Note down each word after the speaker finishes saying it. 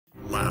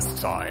last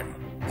time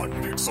on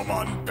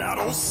Pixelmon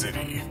Battle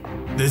City.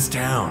 This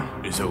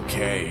town is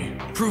okay.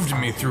 Prove to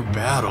me through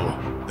battle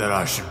that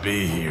I should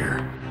be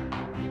here.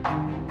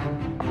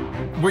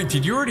 Wait,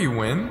 did you already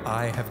win?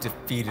 I have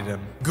defeated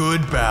him.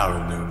 Good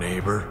battle, new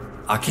neighbor.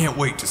 I can't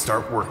wait to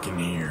start working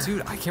here.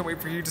 Dude, I can't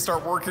wait for you to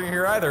start working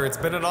here either. It's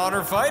been an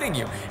honor fighting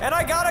you. And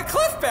I got a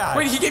cliff badge.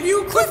 Wait, he gave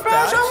you a cliff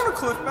badge? I want a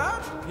cliff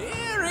badge.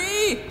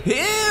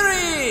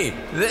 Heary!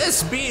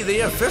 This be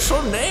the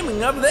official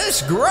naming of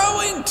this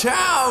growing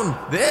town.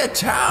 The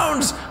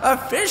town's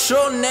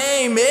official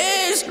name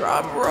is,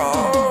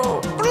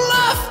 drumroll,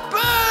 Bluffburg!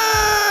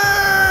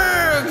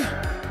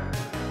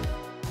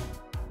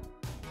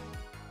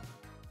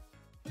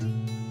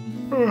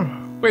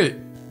 Wait,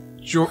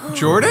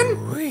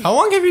 Jordan? How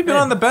long have you been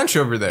on the bench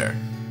over there?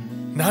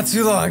 Not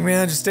too long,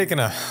 man. Just taking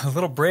a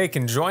little break,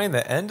 enjoying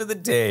the end of the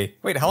day.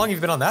 Wait, how long have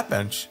you been on that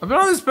bench? I've been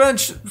on this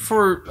bench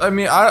for, I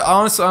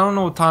honestly, I don't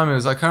know what time it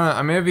is.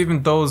 I may have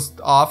even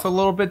dozed off a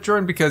little bit,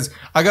 Jordan, because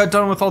I got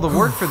done with all the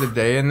work for the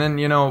day, and then,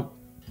 you know,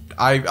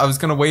 I was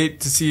gonna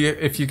wait to see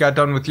if you got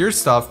done with your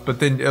stuff, but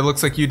then it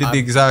looks like you did the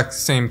exact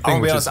same thing, I'll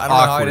be which honest, is I don't know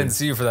how I awkward. didn't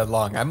see you for that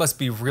long. I must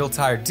be real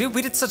tired. Dude,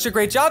 we did such a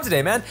great job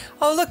today, man.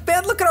 Oh, look,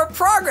 man, look at our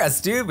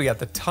progress, dude. We got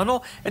the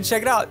tunnel, and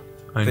check it out.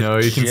 I know,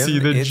 you can see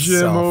the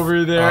gym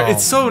over there. Oh,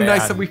 it's so man.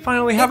 nice that we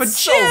finally have a gym!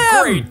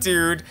 So great,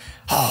 dude.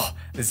 Oh,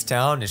 this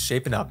town is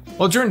shaping up.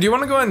 Well, Jordan, do you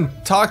want to go ahead and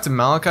talk to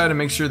Malachi to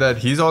make sure that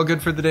he's all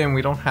good for the day and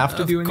we don't have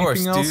to do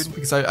anything else? Dude.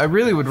 Because I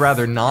really would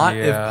rather not,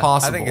 if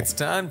possible. I think it's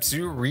time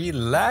to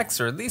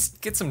relax, or at least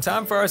get some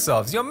time for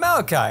ourselves. Yo,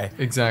 Malachi.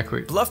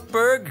 Exactly.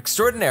 Bluffburg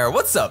extraordinaire.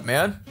 What's up,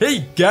 man? Hey,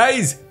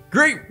 guys!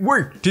 Great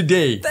work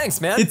today!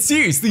 Thanks, man. It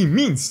seriously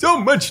means so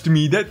much to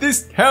me that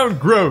this town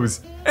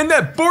grows, and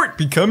that Bort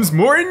becomes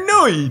more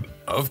annoyed!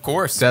 Of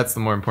course. That's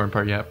the more important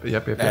part, yep.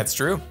 That's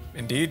true,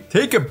 indeed.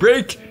 Take a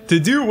break to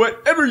do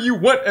whatever you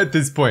want at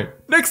this point.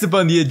 Next up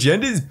on the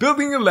agenda is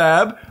building a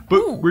lab,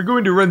 but we're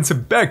going to run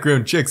some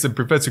background checks on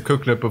Professor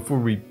Coconut before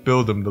we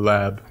build him the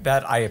lab.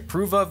 That I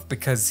approve of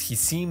because he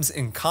seems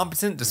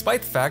incompetent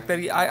despite the fact that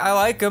I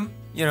like him,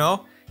 you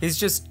know? He's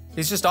just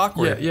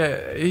awkward.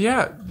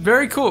 Yeah,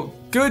 very cool.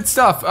 Good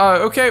stuff.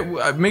 Okay,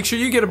 make sure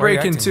you get a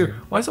break in too.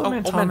 Why is Old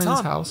Man Tom in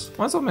his house?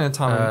 Why is Old Man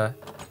Tom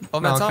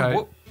Old Man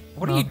Tom,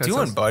 what are you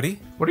doing, buddy?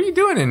 What are you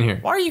doing in here?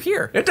 Why are you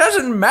here? It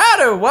doesn't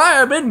matter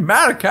why I'm in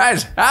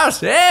Malachi's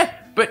house,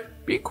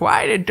 But be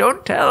quiet and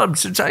don't tell him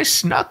since I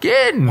snuck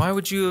in. Why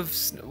would you have...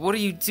 What are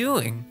you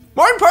doing?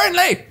 More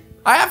importantly,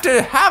 I have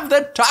to have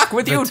the talk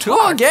with you two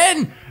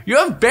again. You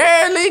have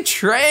barely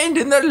trained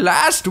in the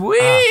last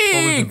week.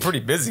 Well, we've been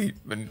pretty busy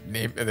in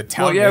the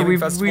town. Well, yeah, we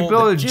festival,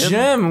 built a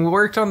gym. We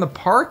worked on the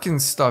park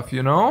and stuff,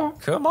 you know?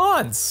 Come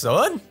on,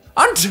 son.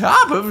 On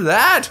top of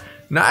that,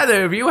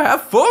 neither of you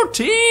have full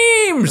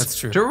teams. That's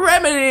true. To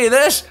remedy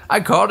this, I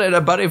called in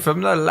a buddy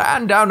from the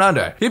land down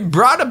under. He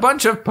brought a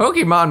bunch of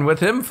Pokemon with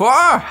him for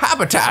our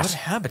habitat. What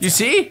habitat? You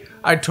see,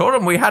 I told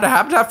him we had a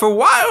habitat for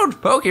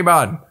wild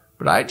Pokemon.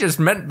 But I just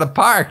meant the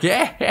park,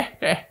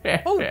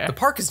 Oh, the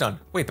park is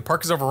done. Wait, the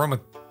park is overrun with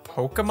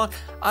Pokemon?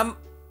 All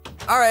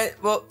right,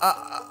 well,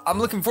 I'm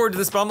looking forward to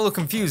this, but I'm a little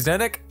confused,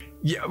 Nick.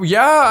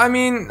 Yeah, I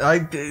mean,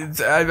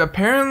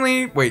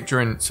 apparently, wait,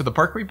 Jordan, so the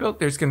park we built,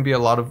 there's gonna be a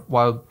lot of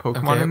wild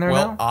Pokemon in there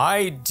now?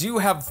 I do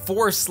have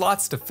 4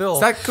 slots to fill.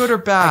 Is that good or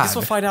bad? I guess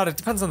we'll find out. It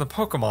depends on the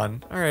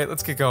Pokemon. All right,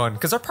 let's get going,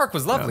 because our park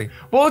was lovely. Yeah.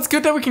 Well, it's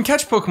good that we can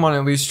catch Pokemon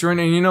at least,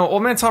 Jordan, and you know,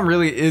 Old Man Tom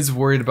really is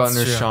worried about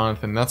Nurse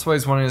Jonathan. That's why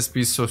he's wanting us to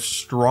be so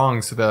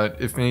strong, so that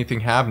if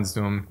anything happens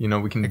to him, you know,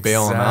 we can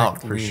bail him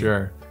out for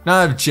sure.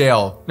 Not out of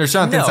jail. Nurse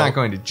Jonathan's not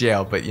going to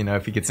jail, but you know,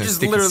 if he gets in a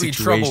sticky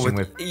situation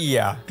with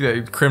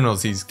the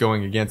criminals he's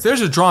going against.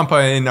 There's a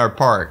Drampa in our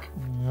park.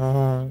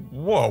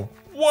 Whoa.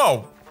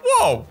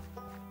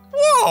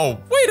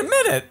 Wait a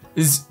minute.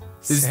 Is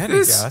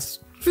Sandygast?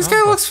 This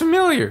guy looks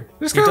familiar.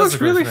 This guy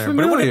looks really familiar.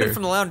 But it wouldn't have been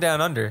from the land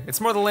down under.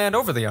 It's more the land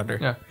over the under.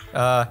 Yeah.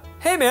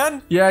 Hey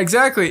man. Yeah,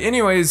 exactly.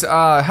 Anyways,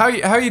 how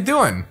you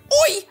doing?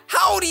 Oi,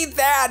 howdy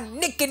there,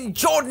 Nick and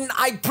Jordan,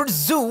 I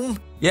presume.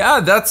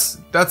 Yeah, that's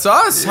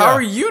us. How are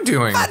you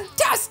doing?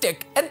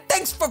 Fantastic, and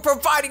thanks for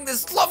providing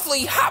this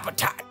lovely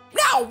habitat.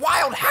 Now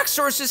wild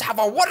Haxoruses have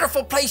a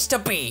wonderful place to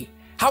be.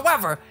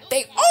 However,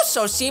 they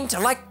also seem to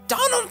like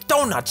Donald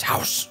Donut's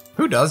house.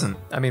 Who doesn't?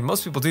 I mean,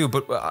 most people do,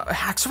 but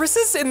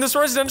Haxoruses in this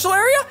residential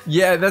area?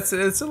 Yeah, it's a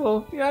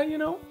little, yeah, you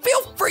know.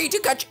 Feel free to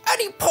catch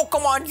any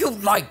Pokemon you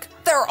like.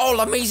 They're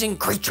all amazing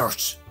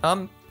creatures.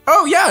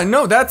 Oh yeah,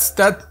 no, that's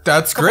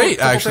great.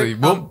 Actually,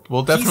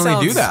 we'll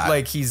definitely do that.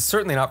 Like he's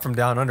certainly not from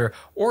down under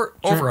or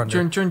over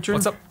under. Jordan,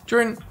 what's up,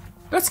 Jordan?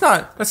 That's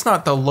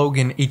not the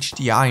Logan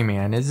HDI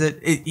man, is it?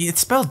 It's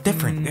spelled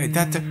different.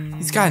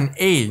 He's got an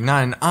A,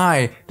 not an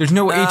I. There's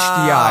no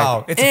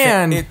HDI.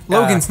 And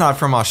Logan's not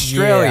from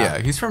Australia. Yeah.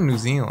 He's from New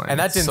Zealand. And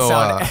that didn't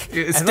sound.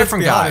 It's a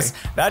different guy. Honest,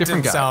 that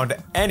didn't sound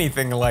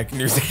anything like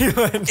New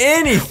Zealand.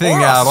 Anything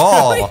at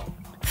all.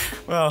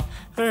 Well,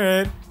 all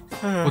right.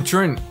 Well,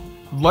 Jordan,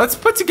 let's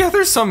put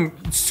together some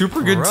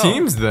super good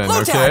teams then,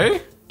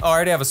 okay? Oh, I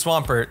already have a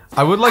Swampert.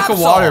 I would like a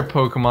water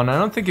Pokemon. I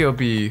don't think it'll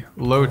be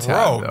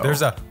Lotad, though.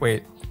 There's a...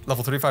 Wait.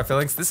 level 35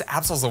 phalanx. This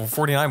Absol's level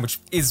 49, which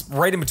is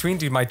right in between,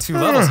 dude, my 2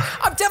 levels.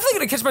 I'm definitely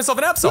gonna catch myself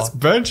an Absol. This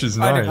bench is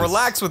nice.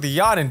 Relax with the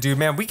yachting, dude,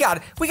 man. We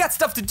got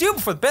stuff to do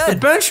before the bed. The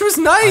bench was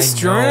nice,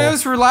 Jordan. It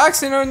was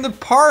relaxing in the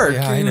park.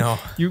 Yeah, I know.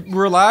 You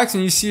relax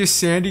and you see a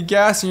sandy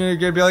gas and you're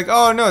gonna be like,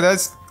 oh no,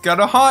 that's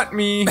gotta haunt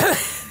me.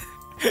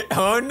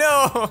 Oh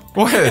no.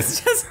 What?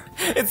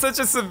 It's such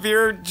a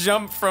severe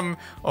jump from,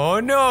 oh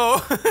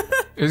no.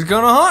 It's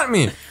gonna haunt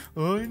me.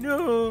 Oh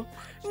no.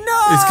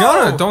 No! It's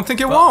gonna. Don't think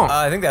it won't.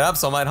 I think that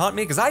Absol might haunt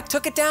me because I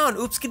took it down.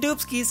 Oopski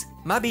doopskis.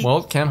 My beat. Well,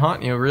 it can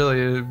haunt you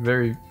really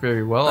very,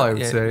 very well, I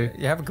would say.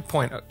 You have a good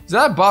point. Is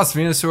that a boss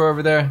Venusaur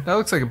over there? That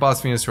looks like a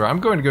boss Venusaur. I'm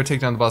going to go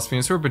take down the boss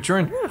Venusaur, but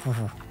Jordan,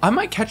 I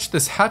might catch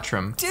this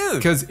Hatchrim. Dude.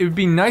 Because it would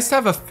be nice to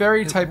have a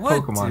fairy-type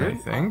Pokemon, dude. I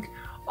think.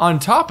 On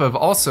top of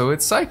also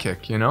it's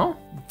psychic, you know?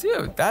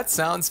 Dude, that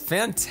sounds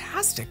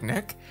fantastic,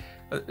 Nick.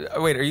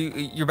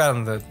 Wait, you're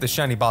battling the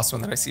shiny boss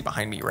one that I see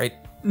behind me, right?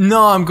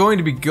 No, I'm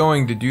going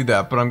to do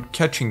that, but I'm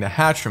catching the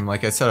Hatchrim.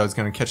 Like I said, I was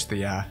going to catch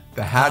the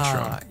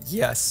Hatchrim.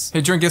 Yes.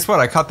 Hey, Jordan, guess what?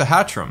 I caught the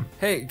Hatchrim.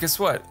 Hey, guess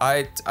what?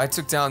 I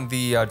took down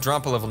the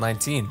Drampa level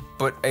 19,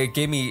 but it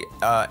gave me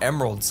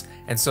emeralds,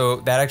 and so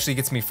that actually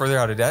gets me further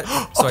out of debt.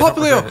 So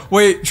Popplio!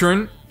 Wait,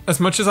 Jordan. As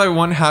much as I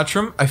want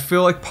Hatchrim, I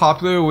feel like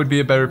Popplio would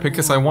be a better pick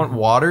because I want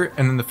water,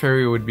 and then the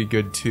fairy would be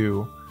good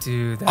too.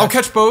 Dude, I'll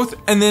catch both,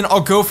 and then I'll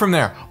go from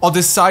there. I'll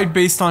decide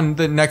based on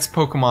the next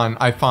Pokemon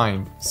I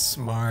find.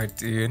 Smart,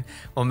 dude.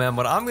 Well, man,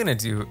 what I'm gonna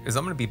do is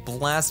I'm gonna be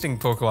blasting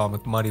Pokemon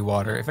with muddy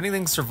water. If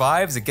anything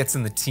survives, it gets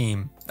in the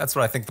team. That's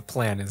what I think the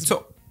plan is.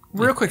 So,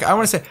 real quick, I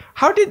want to say,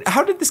 how did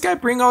this guy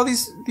bring all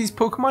these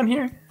Pokemon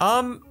here?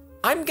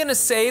 I'm gonna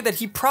say that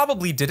he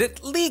probably did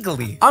it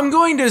legally. I'm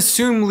going to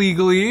assume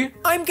legally.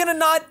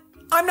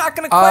 I'm not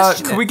gonna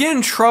question it. Could we get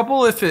in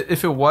trouble if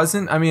it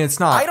wasn't? I mean, it's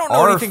not. I don't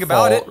know anything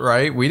about it,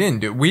 right? We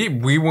didn't do.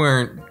 We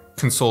weren't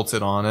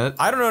consulted on it.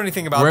 I don't know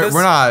anything about this.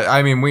 We're not.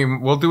 I mean,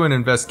 we'll do an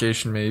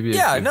investigation maybe.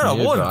 Yeah, if no,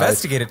 we'll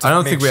investigate it. I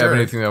don't think we have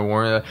anything that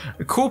warrant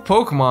that. Cool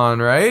Pokemon,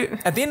 right?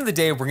 At the end of the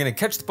day, we're gonna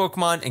catch the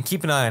Pokemon and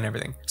keep an eye on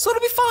everything, so it'll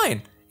be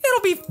fine.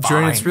 It'll be fine.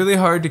 Jordan, it's really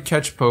hard to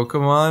catch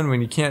Pokemon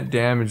when you can't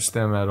damage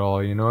them at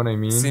all, you know what I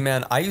mean? See,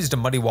 man, I used a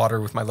muddy water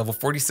with my level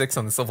 46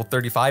 on this level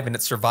 35 and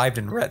it survived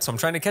in red, so I'm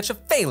trying to catch a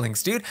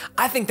Phalanx, dude.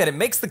 I think that it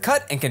makes the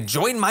cut and can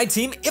join my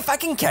team if I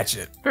can catch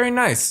it. Very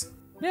nice.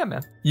 Yeah,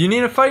 man. You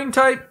need a fighting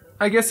type?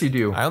 I guess you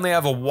do. I only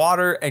have a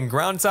water and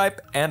ground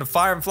type and a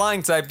fire and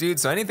flying type, dude,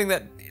 so anything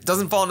that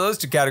doesn't fall into those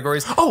 2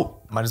 categories,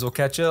 might as well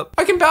catch up.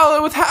 I can battle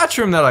it with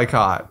Hatchrim that I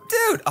caught.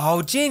 Dude,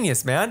 oh,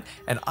 genius, man.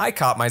 And I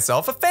caught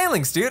myself a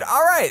Phalanx, dude.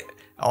 All right.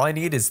 All I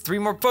need is 3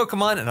 more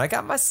Pokemon, and I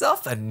got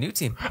myself a new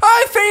team.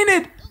 I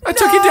fainted! I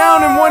took it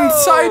down in one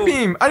side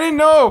beam. I didn't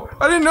know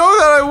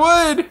that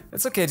I would.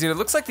 It's okay, dude. It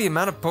looks like the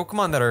amount of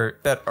Pokemon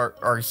that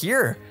are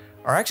here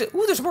are actually.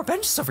 Ooh, there's more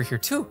benches over here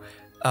too.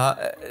 There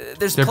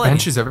are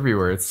benches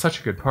everywhere. It's such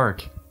a good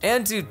park.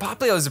 And dude,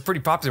 Popplio is a pretty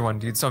popular one,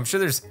 dude. So I'm sure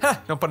there's,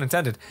 no pun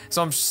intended.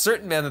 So I'm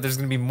certain, man, that there's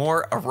gonna be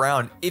more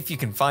around if you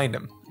can find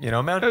them. You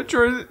know, man? This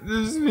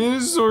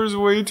Venusaur is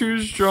way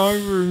too strong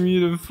for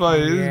me to fight.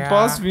 Yeah. This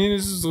boss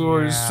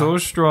Venusaur is so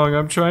strong.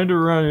 I'm trying to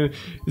run it.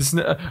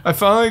 I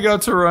finally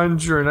got to run,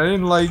 Jordan. I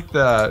didn't like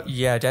that.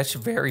 Yeah, that's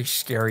very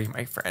scary,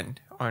 my friend.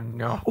 Oh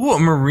no. Oh, a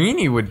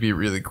Marini would be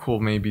really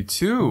cool, maybe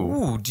too.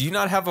 Ooh, do you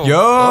not have a?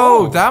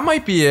 Yo, that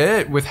might be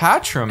it with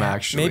Hatchrim,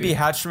 actually. Maybe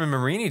Hatchrim and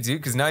Marini, dude,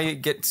 because now you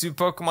get 2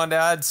 Pokemon to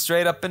add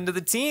straight up into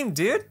the team,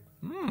 dude.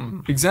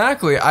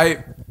 Exactly.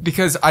 I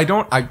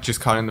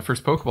just caught it in the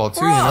first Pokeball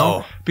too, you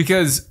know?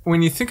 Because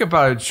when you think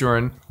about it,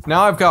 Jordan,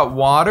 now I've got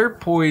water,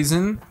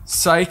 poison,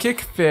 psychic,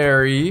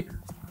 fairy,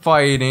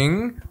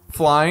 fighting,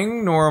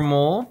 flying,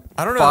 normal,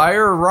 I don't know.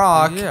 fire,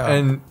 rock,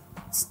 and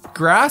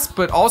grass,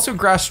 but also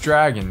grass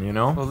dragon, you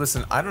know? Well,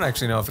 listen, I don't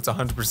actually know if it's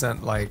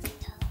 100% like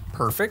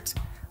perfect,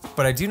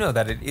 but I do know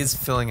that it is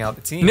filling out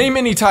the team. Name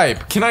any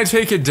type. Can I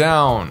take it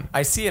down?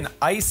 I see an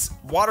ice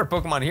water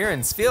Pokemon here in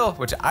Spheal,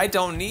 which I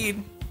don't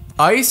need.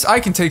 Ice? I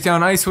can take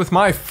down ice with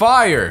my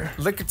fire.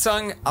 Lick your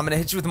tongue. I'm gonna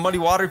hit you with muddy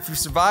water. If you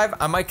survive,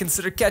 I might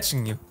consider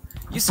catching you.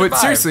 You survive. But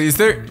seriously, is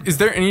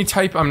there any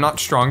type I'm not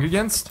strong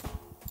against?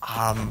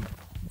 Can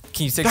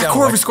you take that down?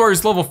 Corvisquire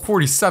is level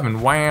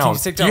 47. Wow. Can you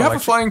take down Do you have a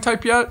flying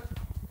type yet?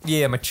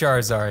 Yeah, my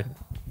Charizard.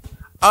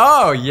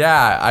 Oh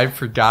yeah, I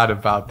forgot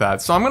about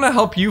that. So I'm gonna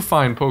help you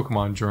find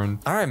Pokemon, Jordan.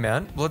 All right,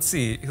 man. Well, let's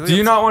see. Do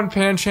you not want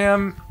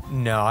Pancham?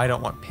 No, I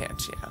don't want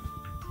Pancham.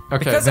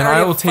 Okay, because then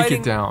I will take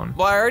it down.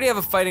 Well, I already have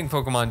a fighting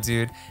Pokemon,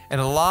 dude,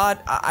 and a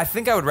lot. I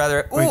think I would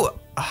rather. Ooh,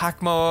 a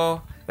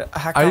Hakmo.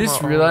 I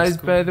just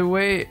realized, by the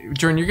way,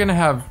 Jordan, you're gonna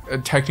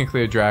have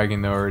technically a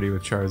dragon though already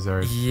with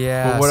Charizard.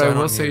 Yeah. But what I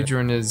will say,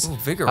 Jordan, is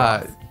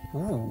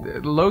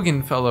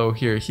Logan fellow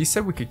here, he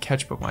said we could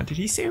catch Pokemon. Did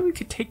he say we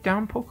could take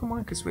down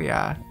Pokemon? Because we,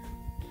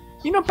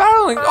 you know,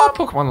 battling. All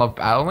Pokemon love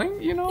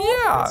battling, you know?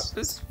 Yeah.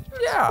 It's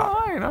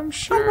fine, I'm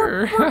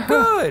sure. We're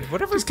good.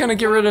 Whatever. Just gonna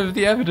get rid of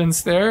the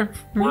evidence there.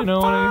 We're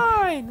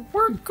fine.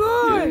 We're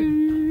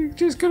good.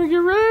 Just gonna get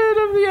rid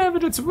of the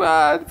evidence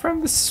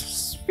from the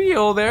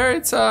spiel there.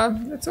 It's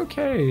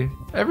okay.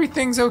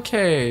 Everything's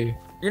okay.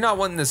 You're not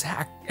wanting this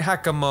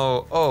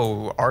Hakamo.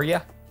 Oh, are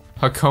ya?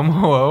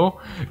 Hakomo?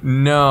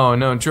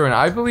 No, Jordan.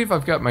 I believe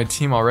I've got my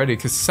team already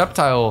because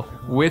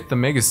Sceptile with the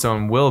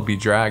Megastone will be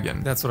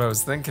Dragon. That's what I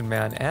was thinking,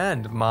 man.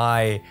 And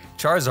my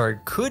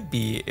Charizard could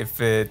be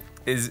if it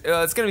is.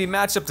 It's gonna be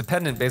matchup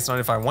dependent based on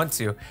if I want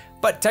to.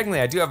 But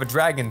technically, I do have a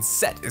Dragon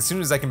set as soon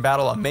as I can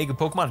battle a Mega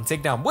Pokemon and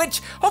take down. Which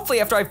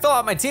hopefully, after I fill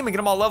out my team and get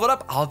them all leveled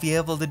up, I'll be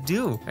able to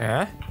do.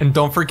 Yeah. And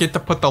don't forget to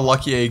put the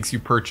lucky eggs you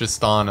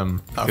purchased on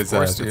them because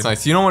course, it's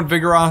nice. You don't want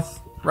Vigoroth,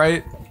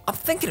 right? I'm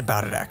thinking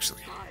about it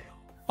actually.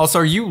 Also,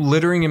 are you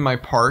littering in my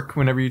park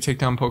whenever you take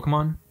down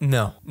Pokemon?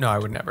 No, I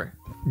would never.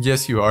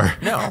 Yes, you are.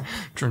 No.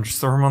 Just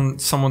throw them on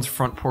someone's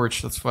front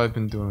porch. That's what I've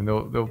been doing.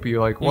 They'll be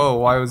like, whoa,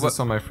 why was this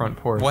on my front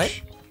porch?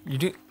 What?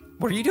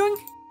 What are you doing?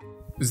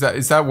 Is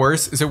that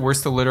worse? Is it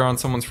worse to litter on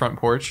someone's front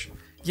porch?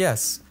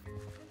 Yes.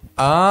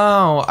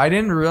 Oh, I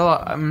didn't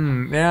realize.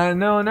 Yeah,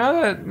 no. Now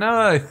that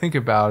I think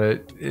about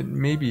it, it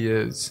maybe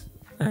is.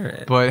 All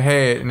right. But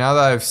hey, now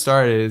that I've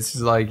started, it's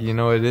like, you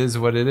know, it is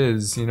what it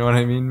is. You know what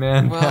I mean,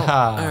 man? Well,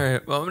 all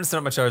right. Well, I'm gonna set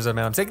up my Charizard,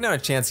 man. I'm taking out a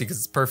Chansey because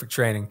it's perfect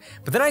training.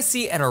 But then I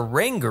see an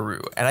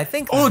Oranguru, and I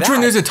think Jordan,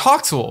 there's a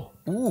Toxel.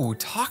 Ooh,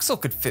 Toxel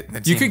could fit in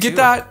the team. You could get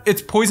that.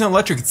 It's Poison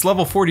Electric. It's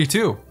level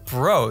 42.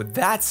 Bro,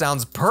 that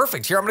sounds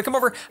perfect. Here, I'm gonna come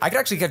over. I could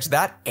actually catch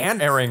that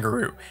and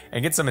Oranguru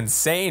and get some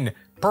insane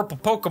purple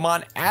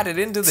Pokemon added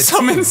into the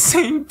Some team.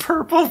 insane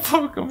purple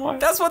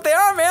Pokemon. That's what they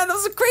are, man.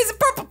 Those are crazy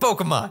purple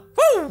Pokemon.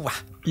 Woo!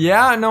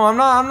 Yeah, no, I'm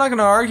not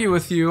gonna argue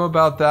with you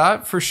about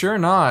that. For sure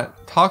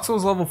not.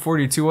 Toxel's level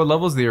 42. What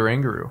level's the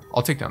Oranguru?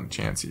 I'll take down the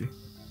Chansey.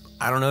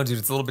 I don't know, dude.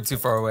 It's a little bit too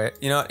far away.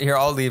 You know, here,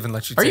 I'll leave and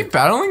let you Are you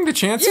battling the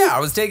Chansey? Yeah, I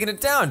was taking it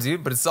down,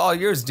 dude, but it's all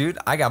yours, dude.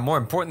 I got more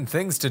important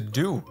things to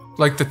do.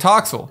 Like the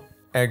Toxel.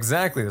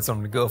 Exactly, that's what I'm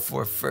gonna go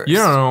for first. You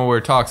don't know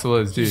where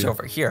Toxel is, dude. It's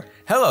over here.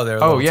 Hello there,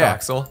 little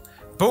Toxel.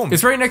 Boom.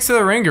 It's right next to the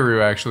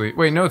Oranguru, actually.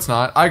 Wait, no, it's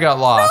not. I got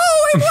lost.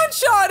 No, I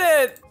one-shot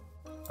it!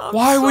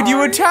 Why would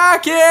you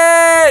attack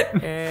it?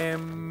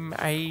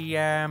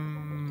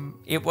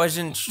 It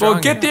wasn't strong.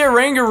 Well, get the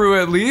Oranguru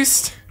at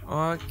least.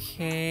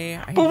 Okay.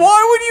 But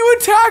why would you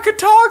attack a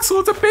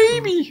Toxel? It's a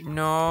baby.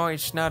 No,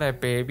 it's not a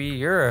baby.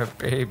 You're a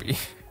baby.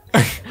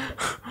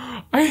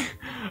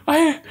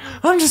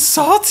 I'm just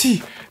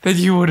salty that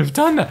you would have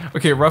done that.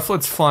 Okay,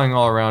 Rufflet's flying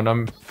all around.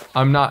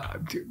 I'm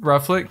not.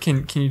 Rufflet,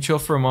 can you chill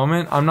for a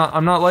moment? I'm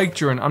not like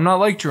Jordan. I'm not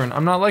like Jordan.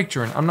 I'm not like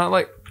Jordan. I'm not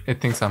like. It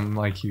thinks I'm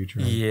like you,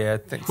 Jordan. Yeah, I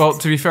think Well,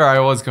 to be fair, I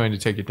was going to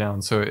take it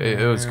down, so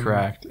it was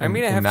correct. I'm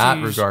gonna have in that to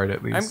use, regard,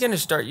 at least. I'm gonna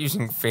start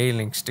using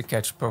Phalanx to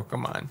catch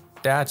Pokemon.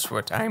 That's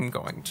what I'm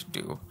going to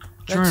do.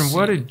 Jordan,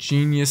 what a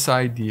genius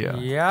idea.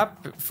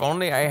 Yep, if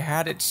only I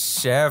had it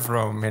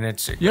several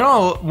minutes ago. You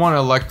don't want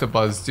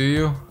Electabuzz, do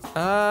you?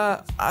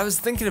 I was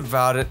thinking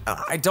about it.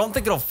 I don't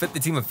think it'll fit the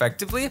team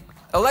effectively.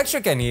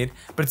 Electric I need,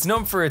 but it's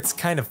known for its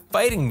kind of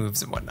fighting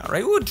moves and whatnot,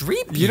 right? Ooh,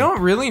 Dreepy. You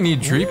don't really need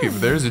Dreepy,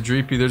 but there's a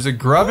Dreepy. There's a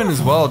Grubbin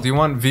as well. Do you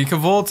want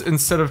Vikavolt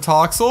instead of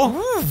Toxel?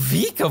 Ooh,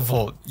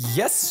 Vikavolt.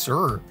 Yes,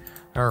 sir.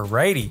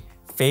 Alrighty.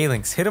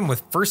 Phalanx, hit him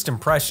with first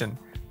impression.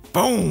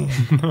 Boom.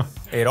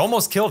 It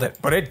almost killed it,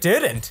 but it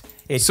didn't.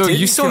 So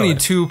you still need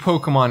 2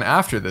 Pokemon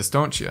after this,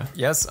 don't you?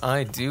 Yes,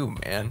 I do,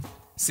 man.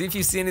 See if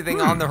you see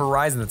anything on the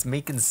horizon that's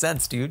making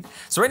sense, dude.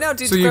 So right now,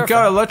 dude, So you've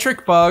got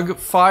Electric Bug,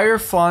 Fire,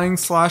 Flying, /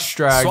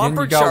 Dragon.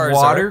 Swampert, You got Charizard.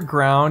 Water,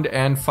 Ground,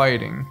 and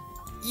Fighting.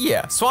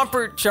 Yeah,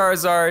 Swampert,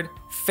 Charizard,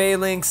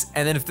 Phalanx,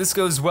 and then if this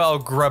goes well,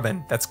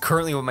 Grubbin. That's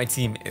currently what my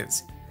team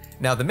is.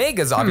 Now the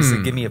Megas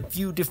obviously give me a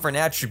few different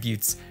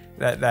attributes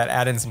that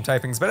add in some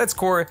typings, but at its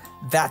core,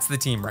 that's the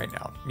team right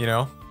now, you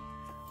know?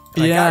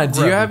 Yeah,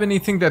 do you have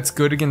anything that's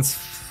good against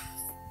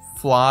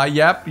Fly?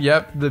 Yep,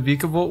 the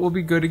Vikavolt will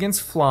be good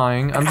against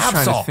Flying. I'm just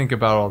trying to think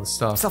about all the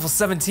stuff. It's level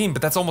 17,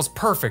 but that's almost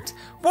perfect.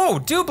 Whoa,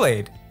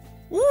 Doublade.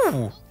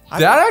 Ooh.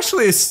 That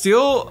actually is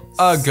still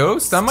a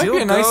Ghost. That might be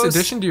a nice Ghost.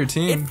 addition to your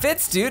team. It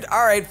fits, dude.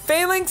 All right,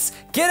 Phalanx,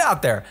 get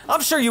out there.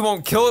 I'm sure you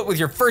won't kill it with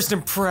your first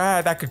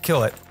impression. That could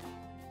kill it.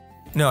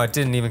 No, it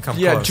didn't even come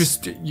Yeah, close.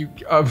 just you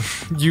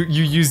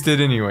used it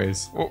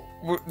anyways.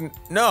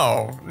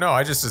 No,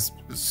 I just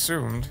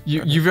assumed.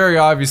 You very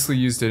obviously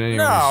used it anyways.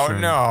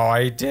 No,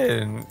 I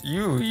didn't.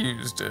 You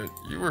used it.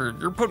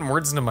 You're putting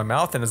words into my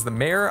mouth, and as the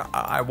mayor,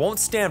 I won't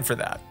stand for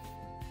that.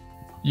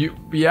 Jordan,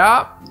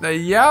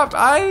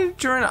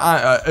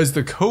 as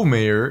the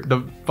co-mayor, the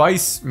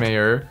vice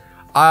mayor,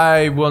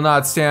 I will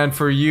not stand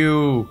for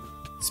you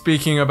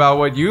speaking about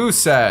what you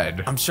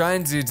said. I'm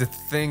trying to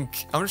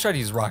think. I'm gonna try to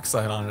use Rock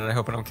Slide on it. I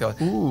hope I don't kill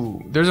it. Ooh,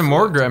 there's a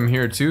Morgrem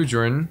here too,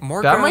 Jordan.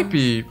 Morgrem? That might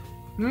be.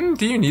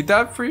 Do you need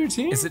that for your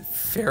team? Is it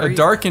fairy? A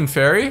Dark and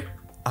Fairy?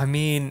 I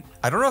mean,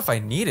 I don't know if I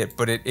need it,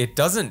 but it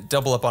doesn't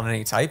double up on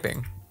any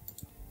typing.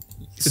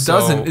 It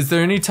doesn't. Is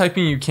there any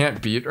typing you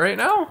can't beat right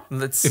now?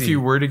 Let's see. If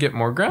you were to get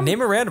Morgrem?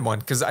 Name a random one,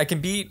 because I can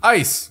beat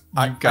Ice.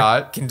 I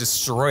can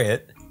destroy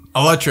it.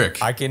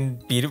 Electric. I can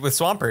beat it with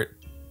Swampert.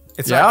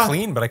 It's Yeah? not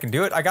clean, but I can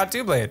do it. I got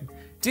Doublade.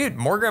 Dude,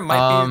 Morgrem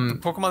might be the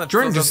Pokemon that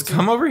Jordan, fills just up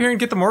come over here and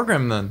get the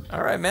Morgrem then.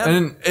 All right, man.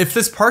 And if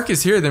this park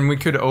is here, then we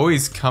could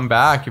always come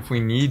back if we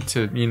need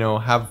to,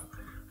 have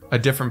a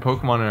different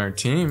Pokemon in our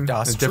team.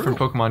 Das a different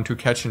true. Pokemon to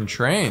catch and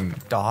train.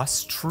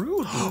 Das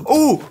true.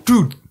 Oh,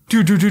 dude.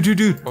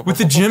 With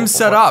the gym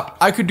set up,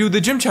 I could do the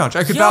gym challenge.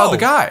 I could battle the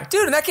guy.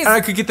 Dude, in that case, and I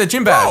could get that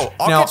gym badge.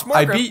 I'll now, catch more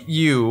I grab. beat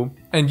you,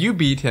 and you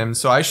beat him,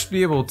 so I should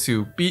be able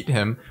to beat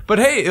him. But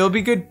hey, it'll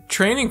be good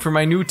training for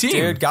my new team.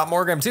 Dude, got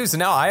Morgrim too. So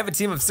now I have a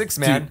team of 6,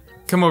 man. Dude,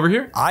 come over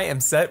here. I am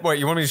set. What,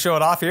 you want me to show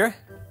it off here?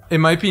 It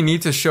might be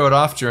neat to show it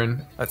off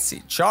during Let's see.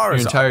 your Charizard.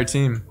 entire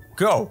team.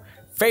 Go.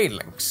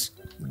 Phalanx.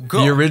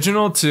 Go. The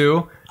original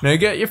 2. Now you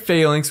get your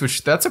Phalanx,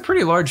 which that's a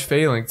pretty large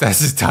Phalanx.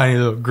 That's a tiny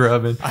little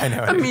grubbin. I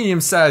know, A dude.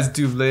 medium-sized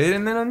Doublet,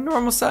 and then a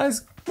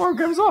normal-sized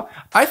Morgrim as well.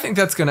 I think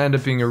that's going to end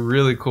up being a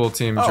really cool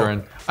team,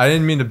 Jordan. I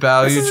didn't mean to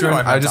battle This you, isn't who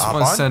Jordan. I I meant just to hop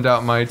want to on. send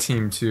out my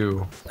team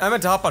too. I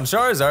meant to hop on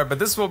Charizard, but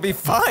this will be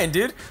fine,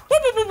 dude.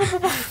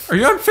 Are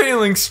you on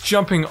Phalanx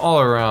jumping all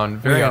around?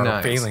 Very we are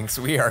nice. Phalanx.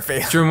 We are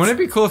Phalanx. Jordan, wouldn't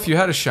it be cool if you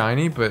had a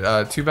shiny?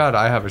 But too bad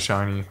I have a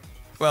shiny.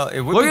 Well,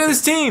 it would Look be at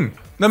this team.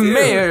 The Dude.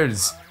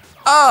 Mayors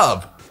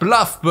of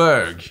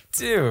Bluffburg.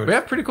 Dude. We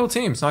have pretty cool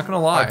teams, not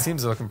gonna lie. Our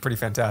teams are looking pretty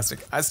fantastic.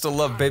 I still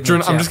love Baby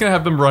Jordan, I'm Machamp. just gonna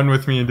have them run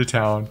with me into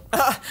town.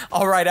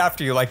 I'll ride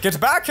after you like, get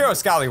back here,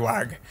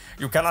 scallywag.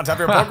 You cannot have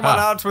your Pokemon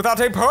out without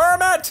a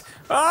permit.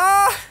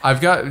 Ah! I've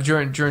got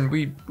Jordan.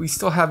 We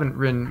still haven't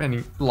written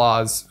any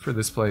laws for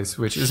this place,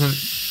 which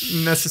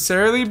isn't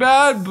necessarily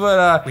bad,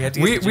 but We had to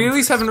get the we gym at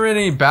least haven't written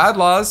any bad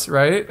laws,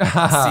 right?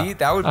 See,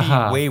 that would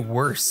be way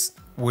worse,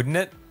 wouldn't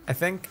it? I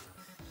think.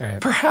 All right.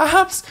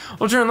 Perhaps.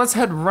 Well, Jordan, let's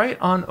head right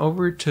on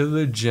over to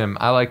the gym.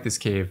 I like this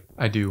cave.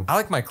 I do. I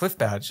like my cliff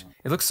badge.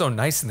 It looks so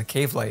nice in the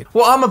cave light.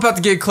 Well, I'm about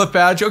to get a cliff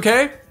badge,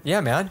 okay? Yeah,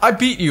 man. I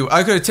beat you.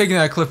 I could have taken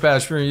that cliff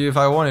badge from you if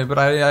I wanted, but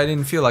I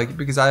didn't feel like it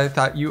because I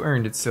thought you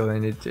earned it still,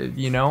 and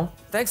you know?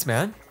 Thanks,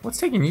 man. What's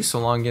taking you so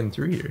long getting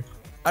through here?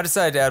 I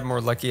decided to add more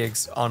lucky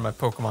eggs on my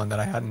Pokemon that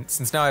I hadn't,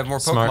 since now I have more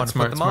Pokemon to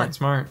put them on.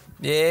 Smart.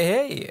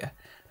 Yeah.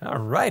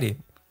 Alrighty.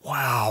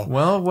 Wow.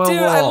 Well, Dude,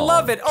 I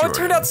love it. Oh, it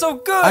turned out so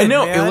good. I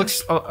know, man. it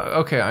looks,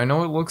 okay, I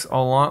know it looks a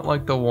lot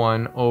like the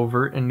one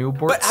over in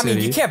Newport But I City.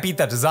 mean, you can't beat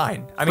that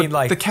design. I mean,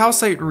 like the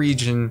calcite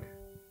region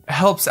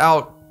helps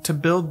out to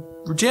build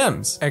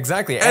gyms.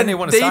 exactly, and they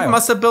want a They style.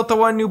 must have built the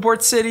one in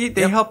Newport City.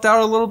 They helped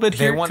out a little bit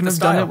here. want Couldn't the have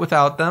done style. it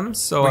without them.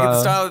 So, We get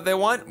the style that they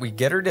want. We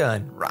get her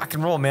done. Rock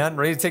and roll, man.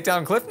 Ready to take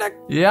down Cliff Neck?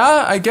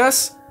 yeah, I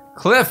guess.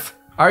 Cliff,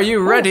 are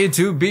you ready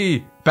to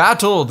be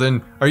battled?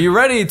 And are you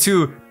ready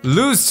to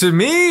lose to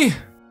me?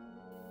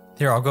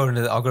 Here, I'll go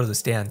to the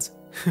stands.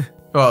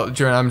 Well,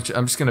 Jordan,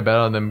 I'm just gonna bet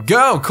on them.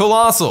 Go,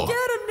 Colossal!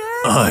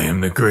 I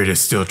am the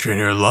greatest steel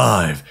trainer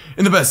alive,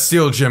 and the best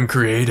steel gym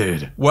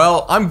created.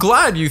 Well, I'm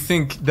glad you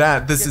think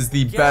that this is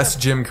the best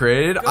gym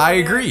created. I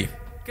agree.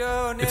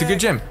 Go, Nick. It's a good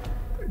gym.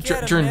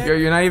 Get him, Jordan, Nick.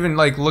 you're not even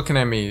like looking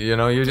at me, you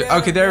know? You're just, Get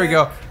okay, him, there we Nick.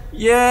 go.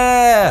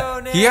 Yeah!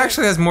 Go, He Nick.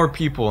 actually has more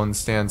people in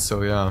stands,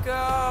 so yeah.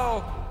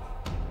 Go.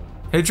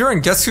 Hey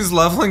Jordan, guess who's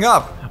leveling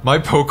up? My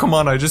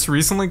Pokemon I just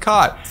recently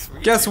caught.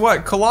 Guess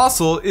what?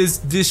 Colossal is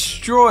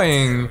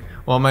destroying...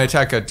 Well, my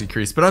attack got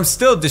decreased, but I'm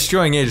still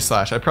destroying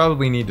Aegislash. I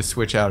probably need to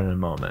switch out in a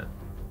moment.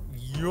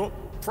 Yup.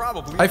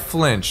 Probably. I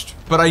flinched,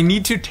 but I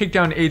need to take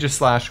down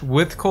Aegislash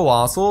with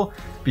Colossal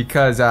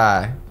because,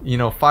 you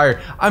know,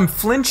 fire. I'm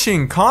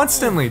flinching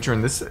constantly,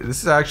 Jordan. This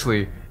is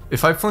actually...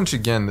 If I flinch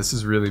again, this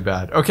is really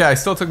bad. Okay, I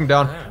still took him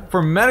down.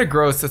 For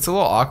Metagross, that's a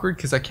little awkward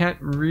because I can't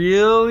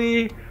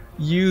really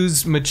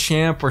use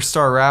Machamp or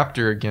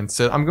Staraptor against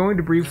it. I'm going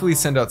to briefly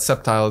send out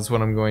Sceptile is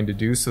what I'm going to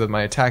do so that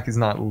my attack is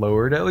not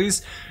lowered at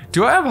least.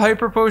 Do I have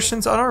Hyper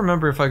Potions? I don't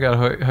remember if I got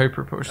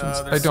Hyper Potions.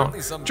 I there's don't.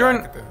 certainly some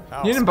Jordan, back at the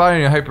house. you didn't buy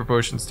any Hyper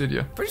Potions, did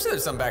you? Pretty sure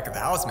there's some back at the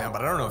house, man,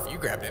 but I don't know if you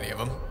grabbed any of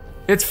them.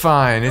 It's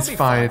fine. It's He'll be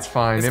fine. It's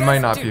fine. This It guy's-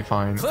 might not dude, be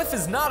fine. Cliff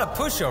is not a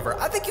pushover.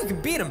 I think you can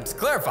beat him. To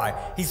clarify,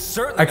 he's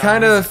certainly. I not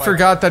kind an of easy fighter.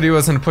 forgot that he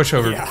wasn't a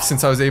pushover Yeah.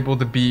 since I was able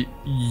to beat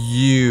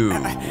you.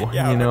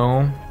 Yeah, you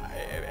know?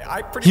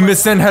 I pretty He much-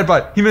 missed send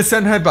headbutt. He missed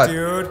send headbutt.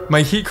 Dude.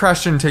 My heat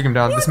crash didn't take him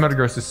down. This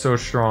Metagross is so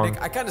strong.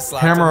 I kind of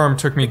slapped Hammer him. Arm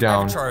took me I have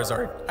down.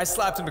 Charizard. I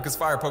slapped him because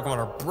fire Pokemon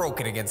are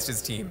broken against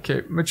his team.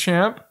 Okay,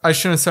 Machamp. I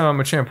shouldn't have sent out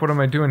Machamp. What am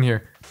I doing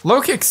here?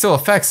 Low kick still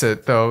affects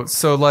it though,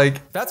 so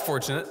like, That's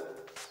fortunate.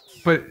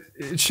 but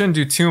it shouldn't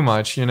do too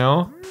much, you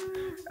know?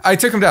 I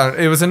took him down.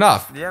 It was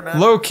enough. Yeah, man.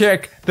 Low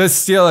kick, the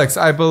Steelix.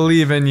 I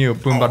believe in you.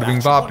 Boom, bada, bing,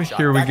 Back bop. one shot,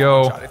 Here we back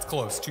go. one shot. It's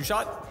close. Two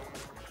shot.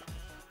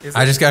 Is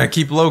I it? just gotta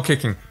keep low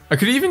kicking. I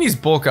could even use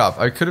bulk up.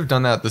 I could have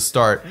done that at the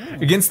start.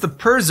 Against the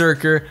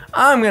Berserker,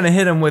 I'm gonna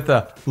hit him with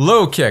a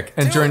low kick.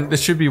 And Jordan, this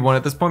should be one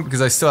at this point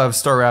because I still have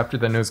Staraptor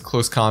that knows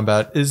close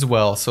combat as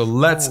well. So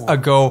let's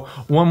go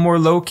one more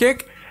low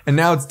kick. And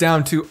now it's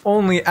down to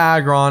only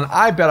Aggron.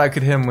 I bet I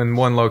could hit him with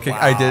one low kick.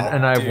 I did,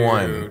 and I Dude,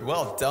 won.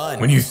 well done.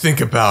 When you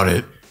think about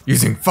it,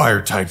 using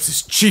fire types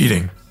is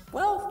cheating.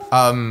 well,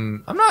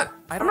 I'm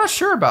not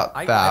sure about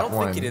I that don't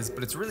one. think it is,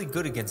 but it's really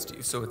good against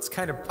you. So it's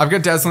kind of. I've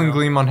got Dazzling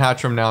Gleam on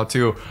Hatchram now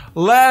too.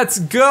 Let's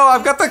go!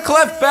 I've got the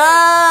Cliff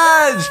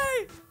Badge!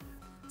 Hey!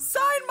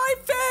 Sign my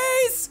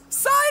face!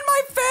 Sign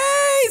my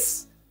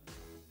face!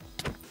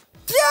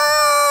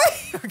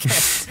 Yay!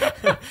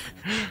 Okay.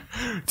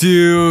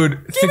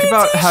 Dude, think me a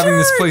about having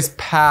this t-shirt! place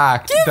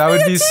packed. Give That me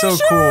would a be so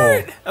t-shirt!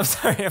 cool. I'm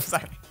sorry.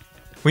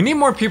 We need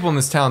more people in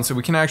this town so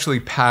we can actually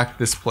pack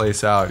this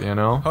place out, you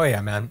know? Oh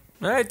yeah, man.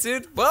 All right,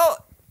 dude.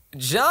 Well,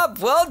 job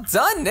well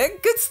done,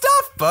 Nick. Good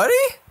stuff, buddy.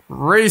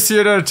 Race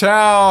you to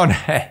town.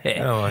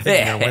 Oh, I think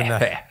you're gonna win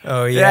that.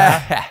 Oh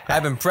yeah.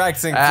 I've been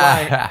practicing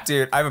flying,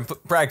 dude. I've been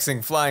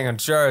practicing flying on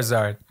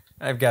Charizard.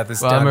 I've got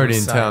this. Well, down I'm to already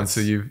in town, science.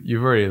 so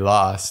you've already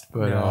lost.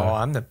 But No,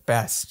 I'm the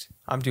best.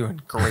 I'm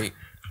doing great.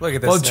 Look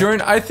at this. well, Nick.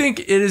 Jordan, I think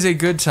it is a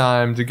good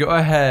time to go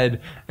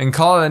ahead and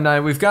call it a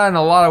night. We've gotten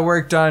a lot of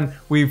work done.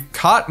 We've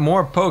caught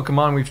more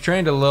Pokemon. We've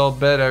trained a little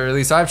bit, or at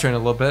least I've trained a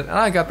little bit. And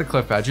I got the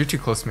cliff badge. You're too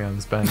close to me on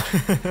this bench.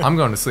 I'm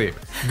going to sleep.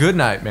 Good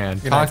night, man.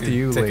 Good Talk night, to dude.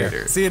 you Take later.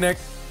 care. See you, Nick.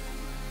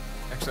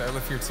 Actually, I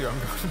live here too. I'm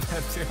going to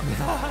bed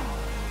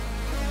too.